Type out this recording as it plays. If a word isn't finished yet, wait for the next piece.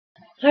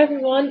Hi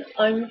everyone,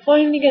 I'm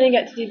finally going to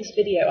get to do this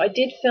video. I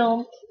did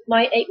film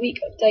my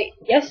 8-week update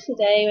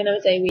yesterday when I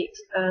was 8 weeks,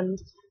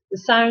 and the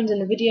sound in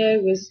the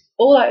video was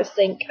all out of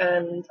sync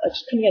and I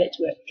just couldn't get it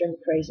to work. It drove me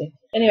crazy.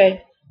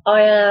 Anyway,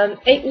 I am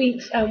 8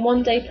 weeks and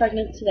 1 day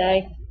pregnant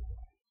today.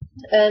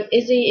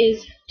 Izzy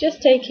is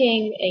just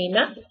taking a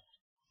nap,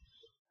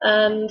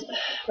 and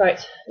right,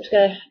 I'm just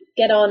going to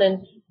get on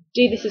and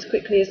do this as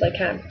quickly as I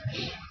can.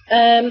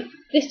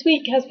 This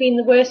week has been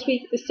the worst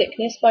week of the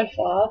sickness by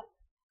far.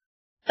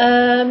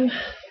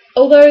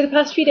 Although the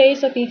past few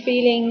days I've been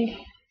feeling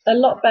a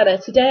lot better.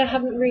 Today I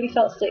haven't really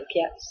felt sick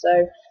yet,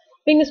 so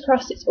fingers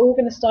crossed it's all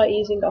going to start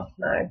easing off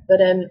now. But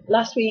earlier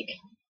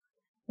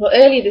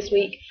this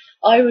week,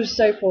 I was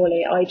so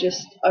poorly. I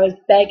was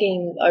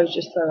begging. I was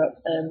just throw up.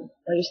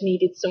 I just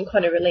needed some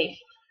kind of relief.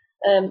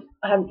 I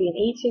haven't been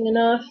eating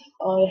enough.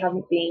 I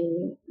haven't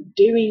been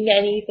doing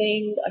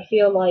anything. I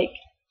feel like,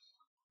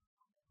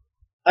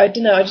 I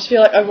don't know, I just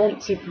feel like I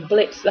want to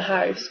blitz the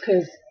house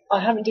because I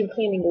haven't done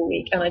cleaning all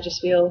week and I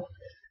just feel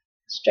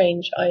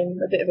strange. I'm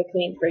a bit of a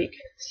clean freak.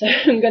 So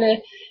I'm going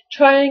to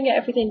try and get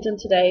everything done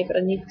today, but I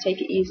need to take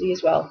it easy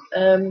as well.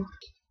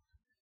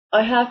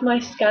 I have my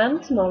scan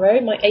tomorrow,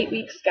 my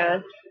 8-week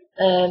scan.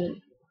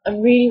 I'm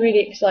really,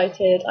 really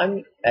excited.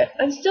 I'm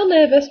still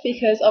nervous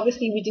because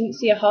obviously we didn't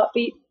see a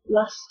heartbeat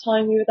last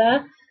time we were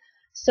there.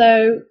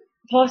 So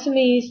part of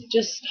me is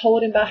just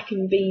holding back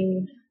and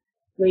being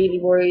really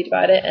worried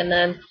about it, and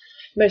then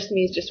most of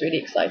me is just really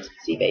excited to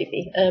see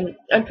baby.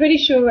 I'm pretty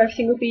sure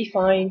everything will be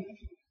fine,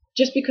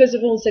 just because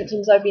of all the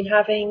symptoms I've been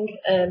having.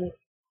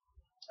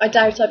 I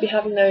doubt I'd be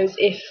having those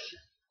if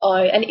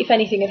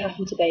anything had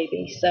happened to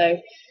baby.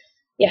 So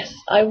yes,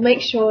 I will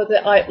make sure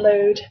that I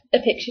upload a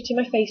picture to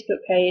my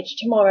Facebook page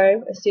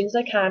tomorrow as soon as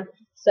I can.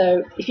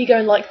 So if you go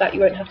and like that,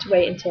 you won't have to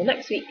wait until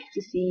next week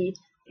to see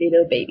the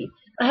little baby.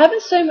 I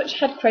haven't so much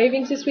had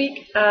cravings this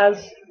week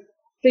as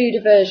food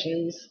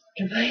aversions.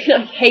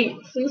 I hate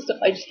some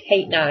stuff I just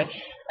hate now.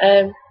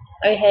 I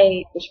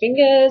hate fish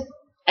fingers,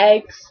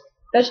 eggs,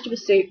 vegetable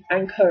soup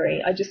and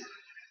curry.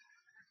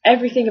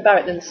 Everything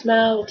about them, the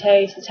smell, the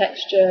taste, the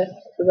texture,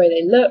 the way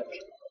they look.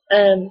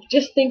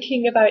 Just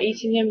thinking about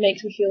eating them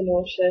makes me feel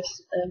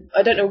nauseous.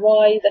 I don't know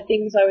why. They're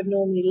things I would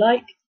normally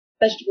like.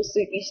 Vegetable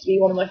soup used to be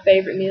one of my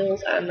favourite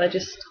meals, and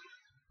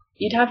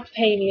you'd have to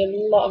pay me a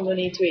lot of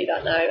money to eat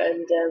that now,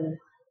 and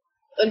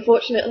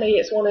unfortunately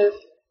it's one of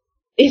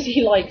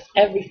Izzy likes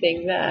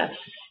everything there.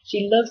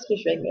 She loves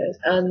fish fingers,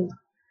 and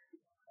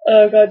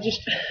oh god,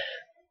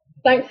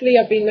 thankfully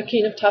I've been lucky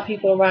enough to have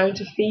people around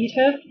to feed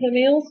her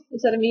meals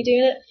instead of me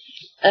doing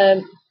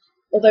it.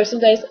 Although some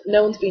days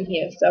no one's been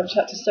here, so I've just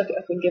had to suck it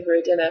up and give her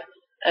a dinner,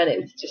 and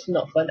it's just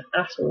not fun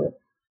at all.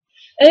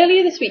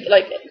 Earlier this week,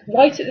 like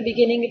right at the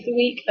beginning of the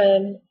week,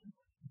 I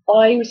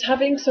was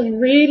having some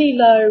really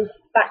low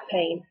back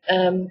pain. I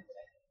don't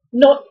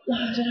know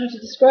how to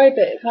describe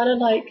it. Kind of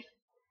like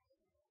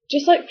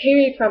just like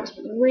period cramps,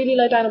 but really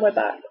low down on my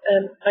back.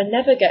 I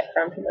never get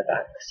cramp in my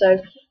back, so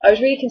I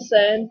was really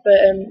concerned, but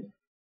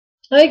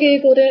I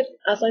googled it,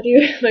 as I do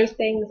with most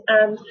things,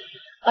 and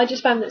I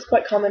just found that it's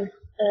quite common,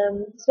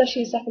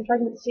 especially in second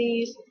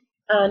pregnancies,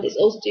 and it's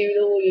also to do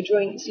with all your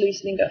joints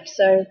loosening up,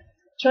 so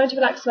trying to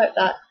relax about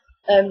that.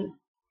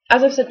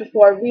 As I've said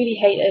before, I really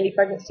hate early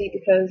pregnancy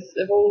because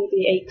of all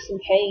the aches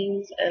and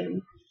pains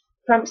and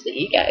cramps that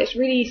you get. It's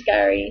really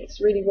scary,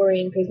 it's really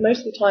worrying, because most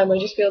of the time I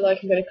just feel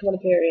like I'm going to come on a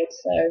period,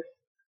 so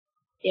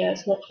yeah,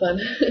 it's not fun.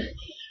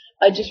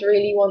 I just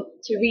really want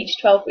to reach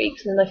 12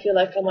 weeks and then I feel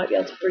like I might be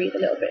able to breathe a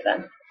little bit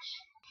then.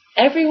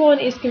 Everyone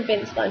is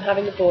convinced that I'm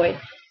having a boy,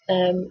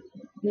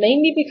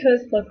 mainly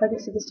because my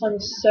pregnancy this time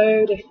is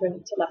so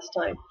different to last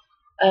time.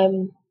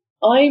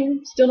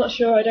 I'm still not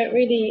sure.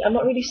 I'm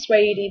not really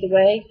swayed either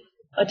way.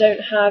 I don't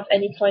have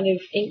any kind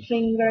of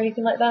inkling or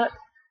anything like that.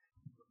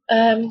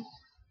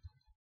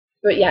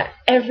 But yeah,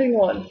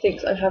 everyone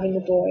thinks I'm having a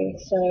boy,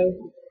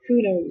 so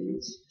who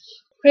knows.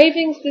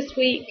 Cravings this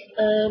week,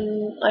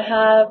 I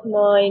have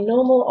my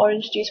normal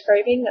orange juice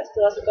craving that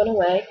still hasn't gone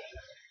away,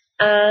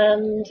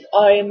 and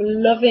I'm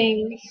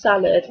loving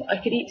salad. I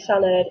could eat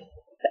salad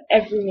for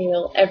every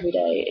meal, every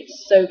day.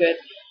 It's so good.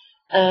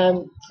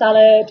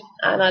 Salad,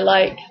 and I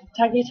like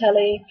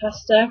tagliatelle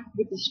pasta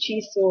with this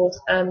cheese sauce,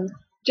 and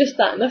just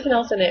that, nothing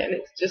else in it, and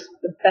it's just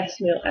the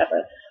best meal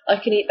ever. I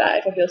can eat that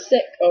if I feel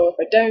sick, or if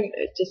I don't,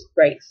 it's just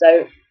great.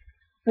 So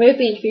we've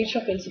been food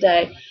shopping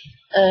today.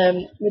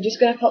 We're just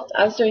going to pop to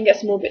Asda and get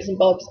some more bits and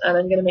bobs, and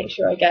I'm going to make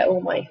sure I get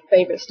all my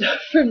favourite stuff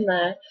from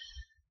there.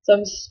 So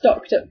I'm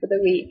stocked up for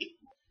the week.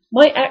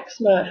 My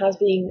eczema has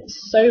been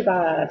so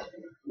bad,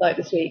 like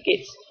this week.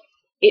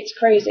 It's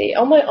crazy.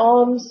 On my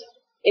arms,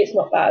 it's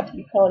not bad.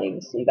 You can't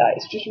even see that.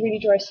 It's just really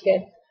dry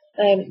skin.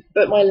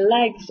 But my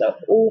legs are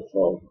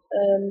awful.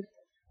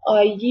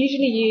 I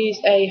usually use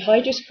a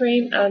hydrous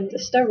cream and a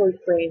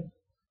steroid cream,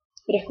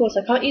 but of course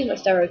I can't use my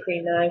steroid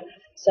cream now,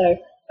 so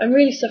I'm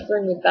really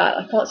suffering with that.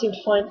 I can't seem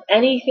to find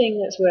anything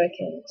that's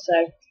working,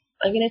 so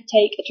I'm going to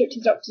take a trip to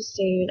the doctor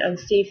soon and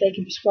see if they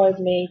can prescribe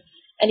me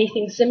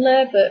anything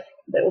similar, but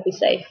that will be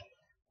safe.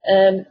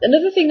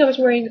 Another thing I was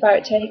worrying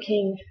about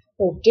taking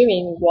or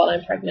doing while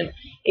I'm pregnant,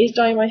 is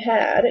dyeing my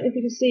hair. I don't know if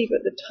you can see,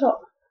 but the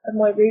top of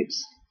my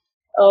roots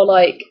are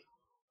like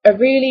a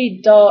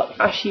really dark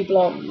ashy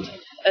blonde,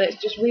 and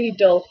it's just really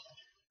dull.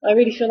 I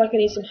really feel like I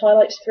need some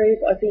highlights through,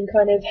 but I've been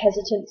kind of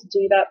hesitant to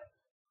do that.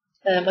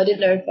 I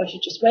didn't know if I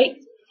should just wait.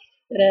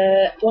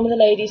 But one of the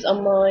ladies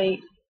on my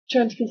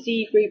trying to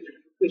conceive group,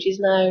 which is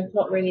now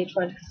not really a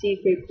trying to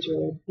conceive group because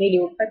we're nearly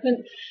all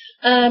pregnant,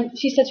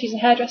 she said she's a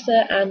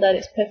hairdresser and that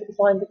it's perfectly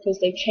fine because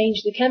they've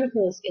changed the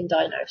chemicals in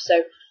dye now.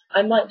 So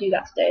I might do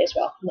that today as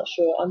well. I'm not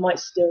sure. I might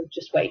still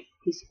just wait.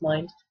 Peace of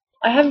mind.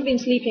 I haven't been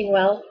sleeping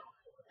well.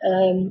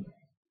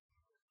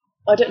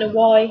 I don't know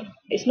why.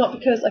 It's not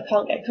because I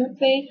can't get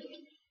comfy.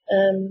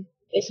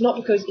 It's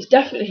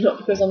definitely not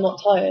because I'm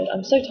not tired.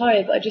 I'm so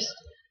tired that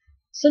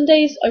some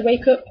days I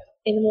wake up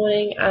in the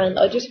morning and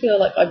I just feel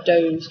like I've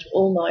dozed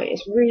all night.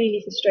 It's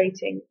really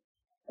frustrating.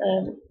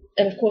 And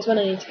of course when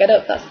I need to get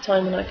up, that's the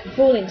time when I can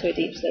fall into a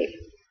deep sleep.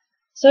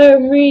 So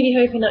I'm really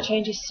hoping that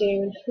changes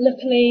soon.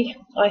 Luckily,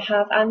 I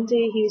have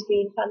Andy, who's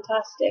been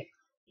fantastic.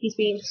 He's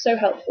been so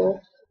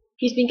helpful.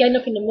 He's been getting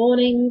up in the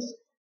mornings.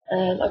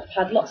 I've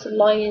had lots of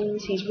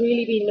lie-ins. He's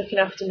really been looking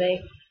after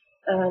me.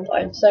 And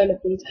I'm so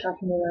lucky to have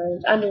him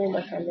around, and all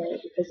my family,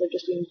 because they've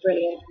just been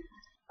brilliant.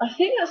 I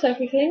think that's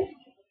everything.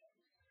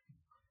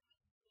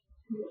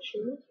 I'm not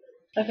sure.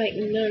 I make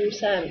no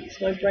sense.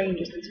 My brain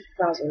just is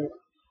frazzled.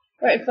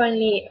 Right, and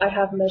finally, I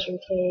have measuring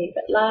tape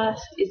at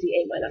last. Izzy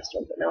ate my last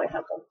one, but now I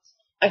have one.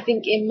 I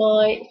think in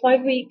my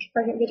 5-week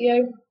pregnant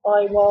video,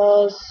 I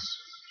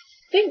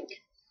think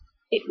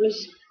it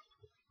was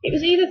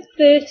either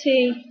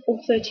 30 or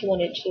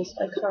 31 inches.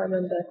 I can't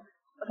remember.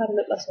 I had a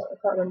look last night. I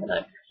can't remember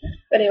now.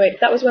 But anyway,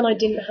 that was when I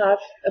didn't have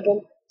a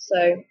bump. So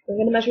I'm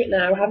going to measure it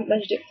now. I haven't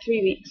measured it for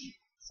 3 weeks,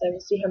 so we'll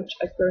see how much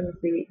I've grown in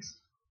 3 weeks.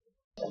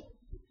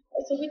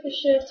 So with the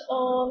shirt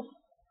on,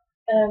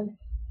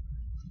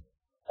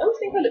 I always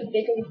think I look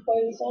bigger with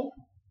clothes on.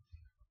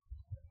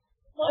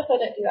 Not if I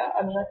don't do that.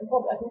 I mean, I can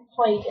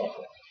hide it.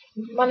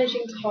 I'm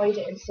managing to hide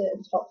it in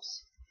certain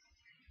tops,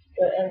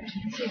 but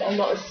you can see that I'm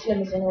not as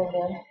slim as I normally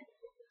am.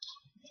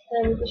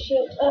 Then with the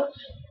shirt up.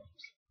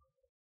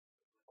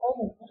 Oh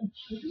my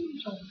gosh, what are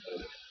you trying to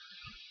do?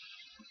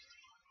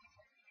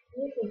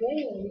 Look away.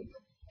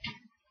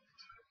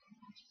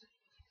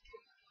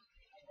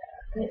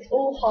 And it's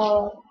all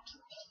hard.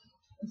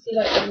 You see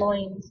like the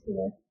lines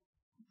here.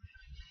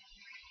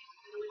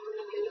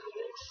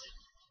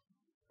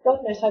 God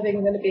knows how big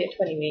I'm going to be at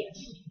 20 weeks.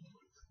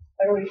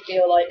 I already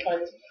feel like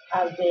I'm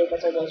as big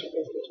as I was with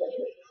Izzy at 20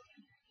 weeks.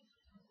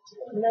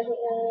 Measure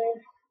now.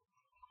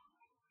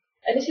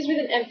 And this is with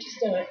an empty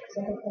stomach because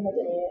I haven't had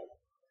any yet.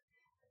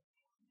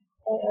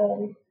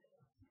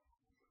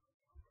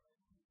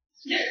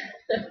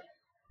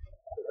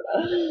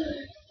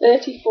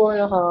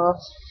 34.5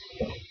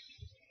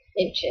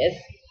 inches.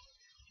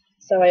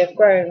 So I have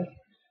grown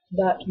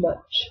that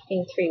much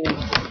in 3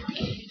 weeks.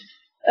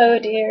 Oh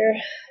dear.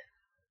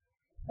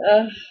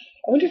 I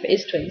wonder if it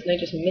is twins and I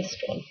just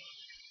missed one.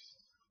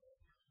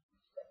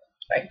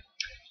 Right.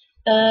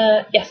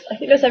 Yes, I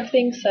think that's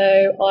everything. So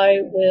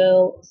I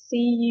will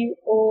see you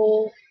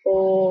all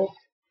for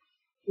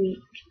week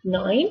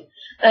 9.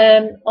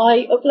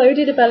 I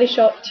uploaded a belly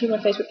shot to my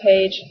Facebook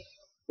page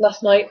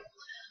last night.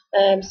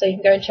 So you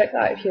can go and check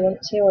that out if you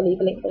want to. I'll leave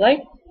a link below.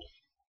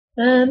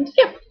 And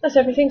yeah, that's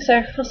everything.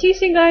 So I'll see you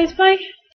soon, guys. Bye.